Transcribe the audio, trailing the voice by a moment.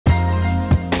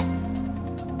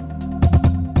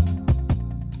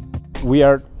We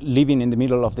are living in the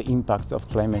middle of the impact of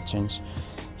climate change.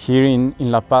 Here in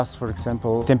La Paz, for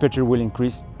example, temperature will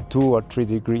increase 2 or 3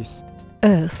 degrees.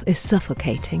 Earth is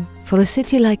suffocating. For a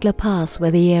city like La Paz,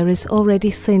 where the air is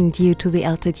already thin due to the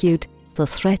altitude, the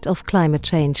threat of climate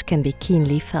change can be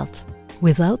keenly felt.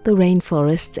 Without the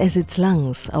rainforests as its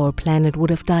lungs, our planet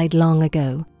would have died long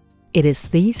ago. It is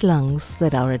these lungs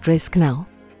that are at risk now.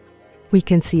 We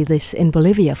can see this in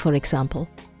Bolivia, for example.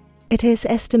 It is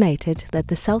estimated that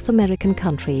the South American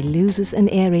country loses an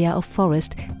area of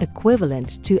forest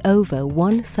equivalent to over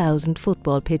 1,000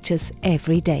 football pitches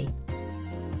every day.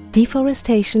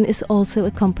 Deforestation is also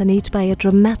accompanied by a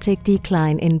dramatic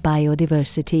decline in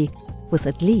biodiversity, with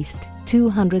at least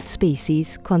 200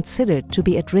 species considered to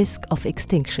be at risk of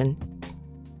extinction.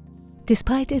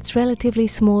 Despite its relatively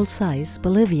small size,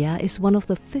 Bolivia is one of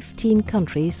the 15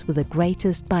 countries with the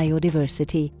greatest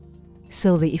biodiversity,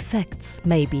 so the effects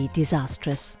may be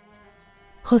disastrous.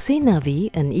 José Navi,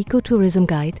 an ecotourism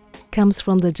guide, comes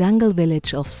from the jungle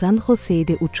village of San José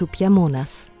de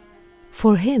Uchupiamonas.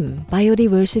 For him,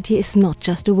 biodiversity is not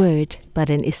just a word, but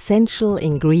an essential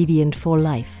ingredient for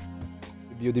life.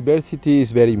 Biodiversity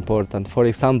is very important. For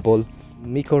example,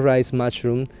 mycorrhiza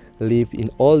mushroom live in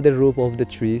all the roots of the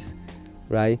trees,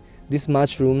 right? This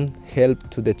mushroom help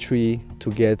to the tree to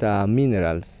get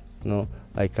minerals,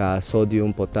 like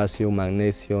sodium, potassium,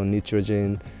 magnesium,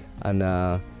 nitrogen, and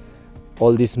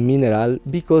all this mineral,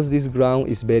 because this ground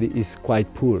is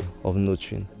quite poor of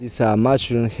nutrient. This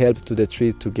mushroom help to the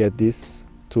tree to get this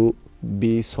to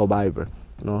be survivor,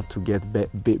 to get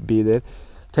better.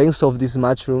 Thanks of this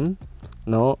mushroom,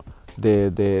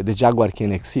 the jaguar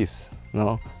can exist,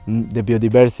 the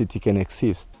biodiversity can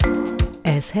exist.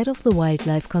 As head of the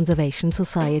Wildlife Conservation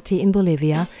Society in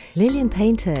Bolivia, Lilian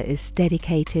Painter is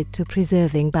dedicated to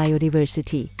preserving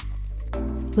biodiversity.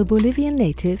 The Bolivian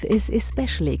native is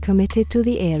especially committed to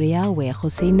the area where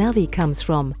José Navi comes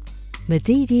from,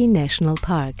 Madidi National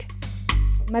Park.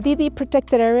 Madidi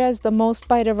protected area is the most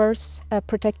biodiverse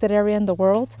protected area in the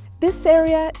world. This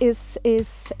area is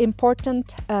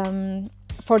important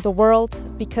for the world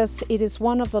because it is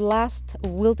one of the last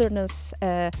wilderness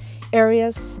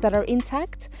areas that are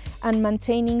intact and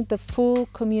maintaining the full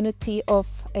community of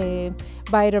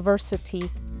biodiversity.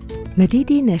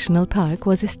 Madidi National Park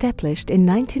was established in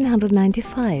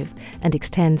 1995 and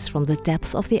extends from the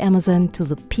depth of the Amazon to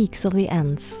the peaks of the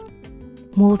Andes.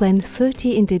 More than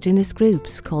 30 indigenous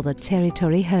groups call the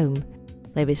territory home.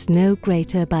 There is no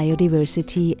greater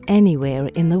biodiversity anywhere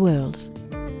in the world.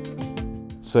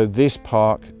 So this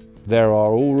park, there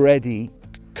are already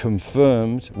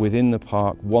confirmed within the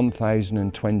park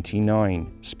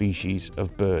 1,029 species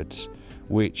of birds,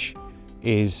 which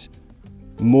is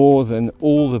more than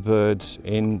all the birds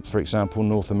in, for example,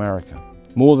 North America.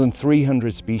 More than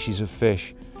 300 species of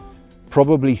fish,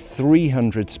 probably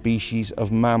 300 species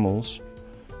of mammals,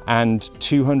 and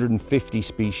 250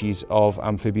 species of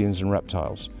amphibians and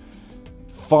reptiles.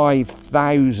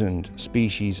 5,000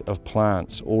 species of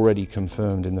plants already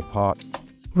confirmed in the park.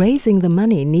 Raising the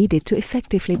money needed to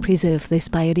effectively preserve this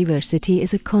biodiversity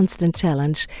is a constant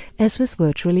challenge, as with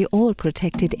virtually all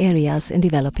protected areas in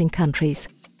developing countries.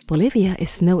 Bolivia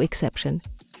is no exception.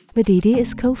 Madidi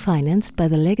is co-financed by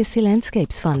the Legacy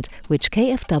Landscapes Fund, which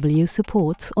KFW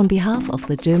supports on behalf of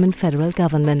the German federal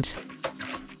government.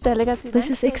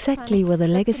 This is exactly where the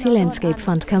Legacy Landscape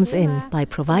Fund comes in, by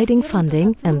providing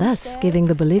funding and thus giving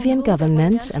the Bolivian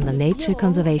government and the Nature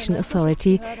Conservation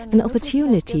Authority an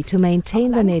opportunity to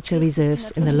maintain the nature reserves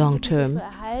in the long term.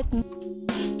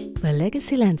 The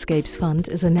Legacy Landscapes Fund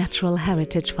is a natural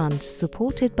heritage fund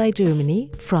supported by Germany,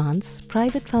 France,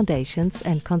 private foundations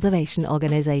and conservation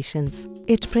organizations.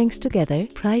 It brings together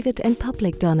private and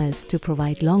public donors to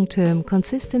provide long-term,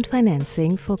 consistent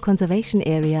financing for conservation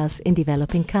areas in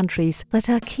developing countries that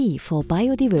are key for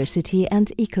biodiversity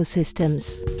and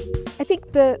ecosystems. I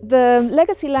think the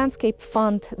Legacy Landscape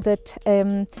Fund that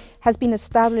has been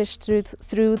established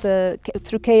through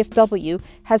KFW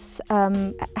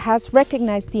has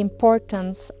recognized the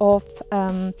importance of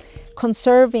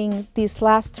conserving these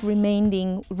last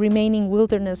remaining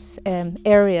wilderness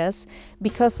areas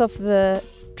because of the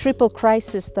triple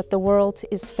crisis that the world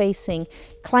is facing: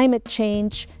 climate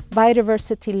change,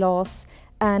 biodiversity loss,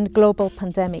 and global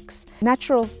pandemics.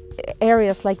 Natural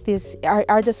areas like this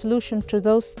are the solution to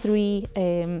those three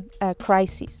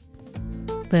crises.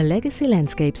 The Legacy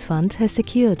Landscapes Fund has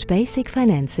secured basic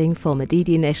financing for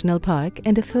Madidi National Park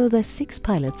and a further 6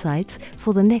 pilot sites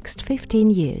for the next 15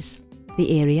 years.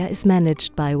 The area is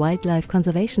managed by Wildlife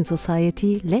Conservation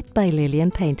Society, led by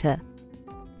Lilian Painter.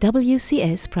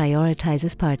 WCS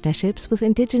prioritizes partnerships with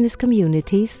indigenous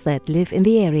communities that live in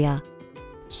the area.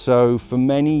 So for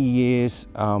many years,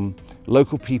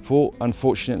 local people,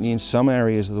 unfortunately in some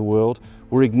areas of the world,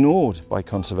 were ignored by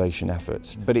conservation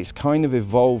efforts. But it's kind of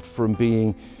evolved from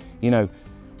being,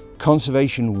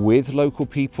 conservation with local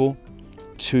people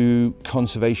to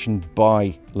conservation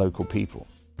by local people.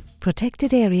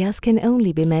 Protected areas can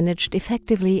only be managed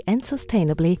effectively and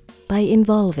sustainably by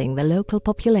involving the local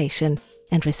population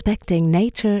and respecting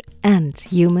nature and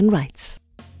human rights.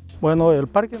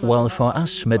 Well, for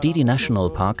us, Madidi National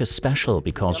Park is special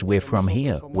because we're from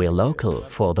here. We're local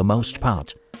for the most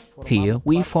part. Here,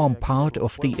 we form part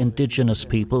of the indigenous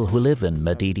people who live in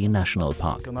Madidi National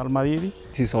Park.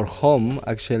 This is our home,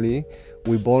 actually.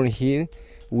 We're born here.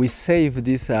 We saved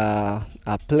this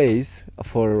place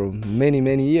for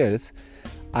many years,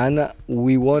 and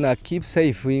we want to keep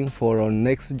saving for our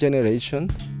next generation.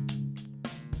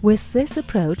 With this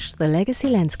approach, the Legacy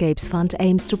Landscapes Fund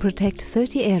aims to protect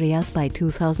 30 areas by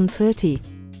 2030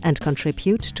 and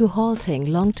contribute to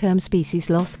halting long-term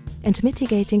species loss and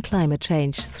mitigating climate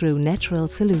change through natural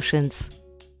solutions.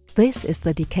 This is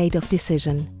the decade of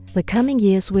decision. The coming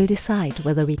years will decide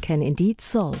whether we can indeed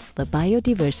solve the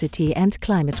biodiversity and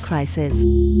climate crisis.